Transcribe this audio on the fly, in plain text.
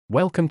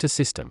Welcome to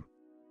System.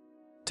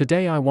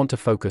 Today I want to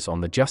focus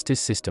on the justice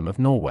system of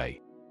Norway.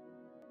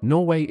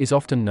 Norway is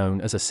often known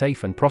as a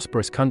safe and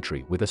prosperous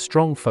country with a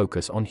strong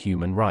focus on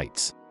human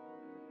rights.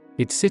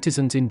 Its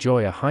citizens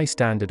enjoy a high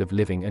standard of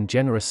living and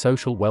generous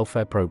social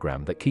welfare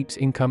program that keeps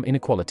income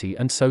inequality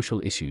and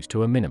social issues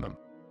to a minimum.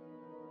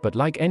 But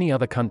like any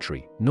other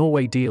country,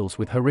 Norway deals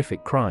with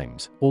horrific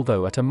crimes,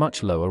 although at a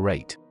much lower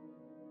rate.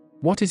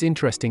 What is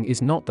interesting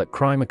is not that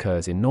crime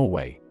occurs in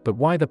Norway, but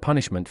why the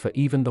punishment for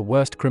even the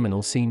worst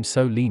criminals seems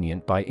so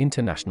lenient by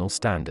international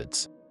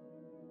standards.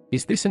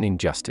 Is this an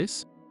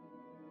injustice?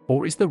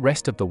 Or is the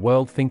rest of the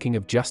world thinking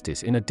of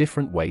justice in a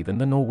different way than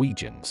the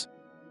Norwegians?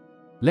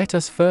 Let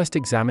us first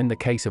examine the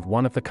case of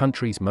one of the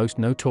country's most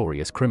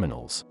notorious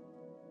criminals.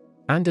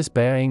 Anders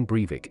Behring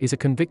Breivik is a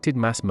convicted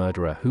mass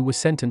murderer who was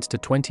sentenced to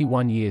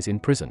 21 years in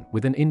prison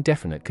with an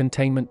indefinite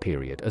containment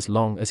period as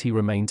long as he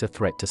remains a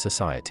threat to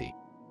society.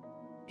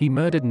 He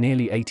murdered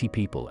nearly 80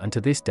 people and to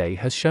this day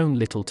has shown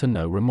little to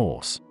no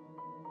remorse.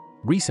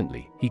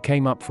 Recently, he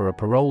came up for a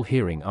parole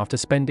hearing after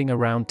spending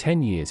around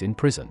 10 years in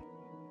prison.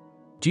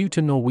 Due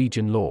to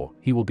Norwegian law,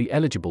 he will be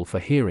eligible for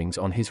hearings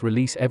on his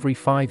release every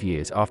 5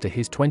 years after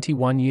his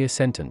 21-year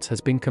sentence has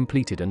been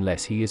completed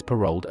unless he is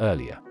paroled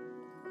earlier.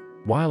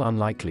 While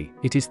unlikely,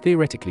 it is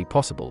theoretically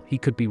possible he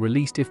could be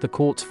released if the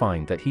courts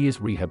find that he is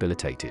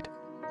rehabilitated.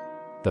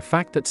 The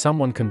fact that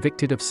someone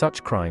convicted of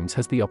such crimes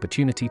has the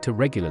opportunity to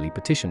regularly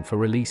petition for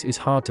release is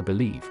hard to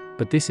believe,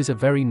 but this is a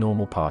very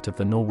normal part of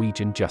the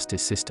Norwegian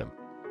justice system.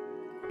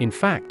 In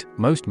fact,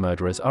 most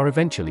murderers are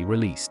eventually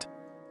released.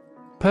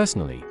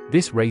 Personally,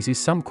 this raises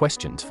some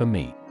questions for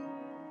me.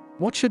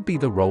 What should be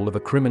the role of a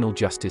criminal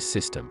justice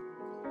system?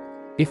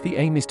 If the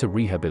aim is to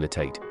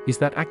rehabilitate, is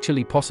that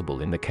actually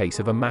possible in the case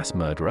of a mass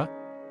murderer?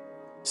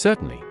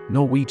 Certainly,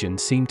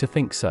 Norwegians seem to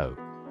think so.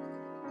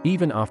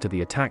 Even after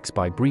the attacks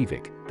by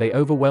Breivik, they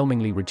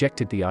overwhelmingly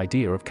rejected the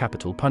idea of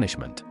capital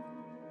punishment.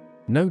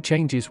 No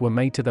changes were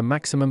made to the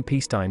maximum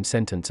peacetime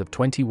sentence of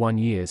 21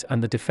 years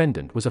and the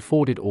defendant was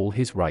afforded all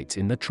his rights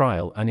in the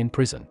trial and in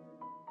prison.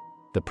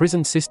 The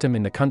prison system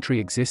in the country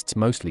exists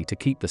mostly to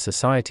keep the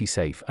society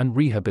safe and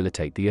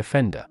rehabilitate the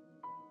offender.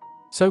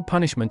 So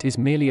punishment is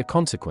merely a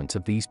consequence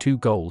of these two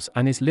goals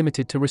and is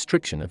limited to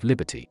restriction of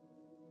liberty.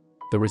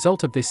 The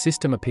result of this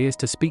system appears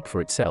to speak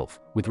for itself,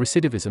 with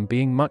recidivism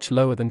being much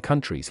lower than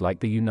countries like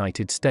the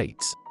United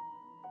States.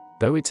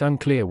 Though it's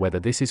unclear whether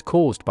this is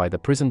caused by the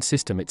prison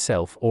system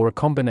itself or a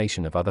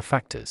combination of other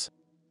factors.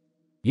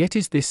 Yet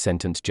is this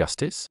sentence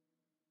justice?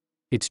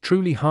 It's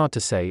truly hard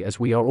to say as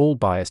we are all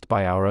biased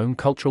by our own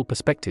cultural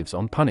perspectives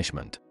on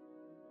punishment.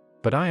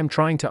 But I am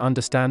trying to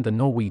understand the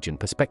Norwegian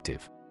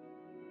perspective.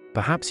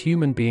 Perhaps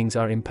human beings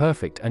are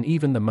imperfect and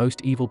even the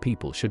most evil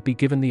people should be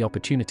given the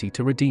opportunity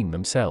to redeem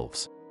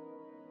themselves.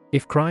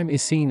 If crime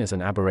is seen as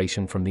an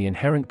aberration from the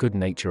inherent good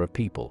nature of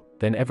people,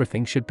 then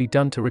everything should be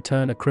done to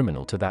return a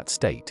criminal to that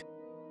state.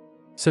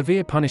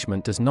 Severe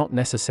punishment does not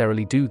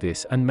necessarily do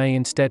this and may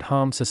instead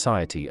harm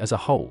society as a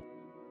whole.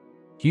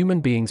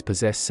 Human beings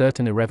possess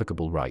certain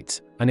irrevocable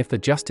rights, and if the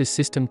justice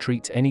system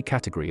treats any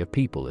category of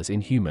people as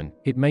inhuman,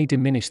 it may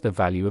diminish the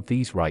value of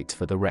these rights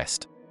for the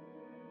rest.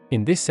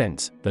 In this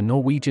sense, the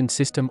Norwegian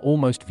system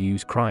almost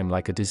views crime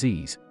like a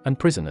disease, and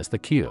prison as the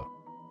cure.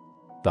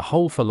 The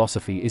whole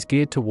philosophy is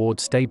geared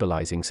towards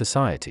stabilizing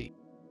society.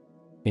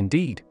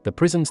 Indeed, the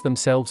prisons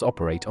themselves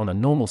operate on a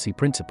normalcy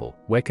principle,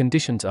 where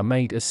conditions are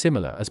made as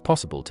similar as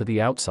possible to the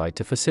outside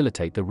to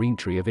facilitate the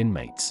reentry of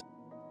inmates.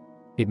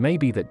 It may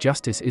be that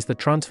justice is the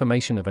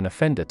transformation of an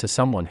offender to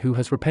someone who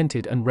has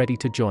repented and ready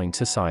to join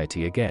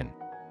society again.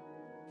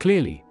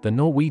 Clearly, the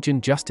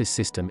Norwegian justice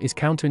system is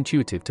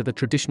counterintuitive to the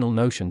traditional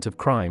notions of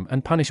crime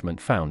and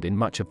punishment found in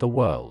much of the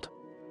world.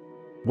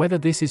 Whether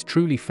this is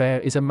truly fair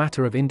is a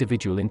matter of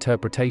individual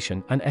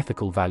interpretation and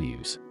ethical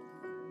values.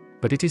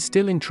 But it is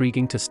still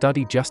intriguing to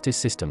study justice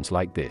systems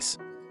like this.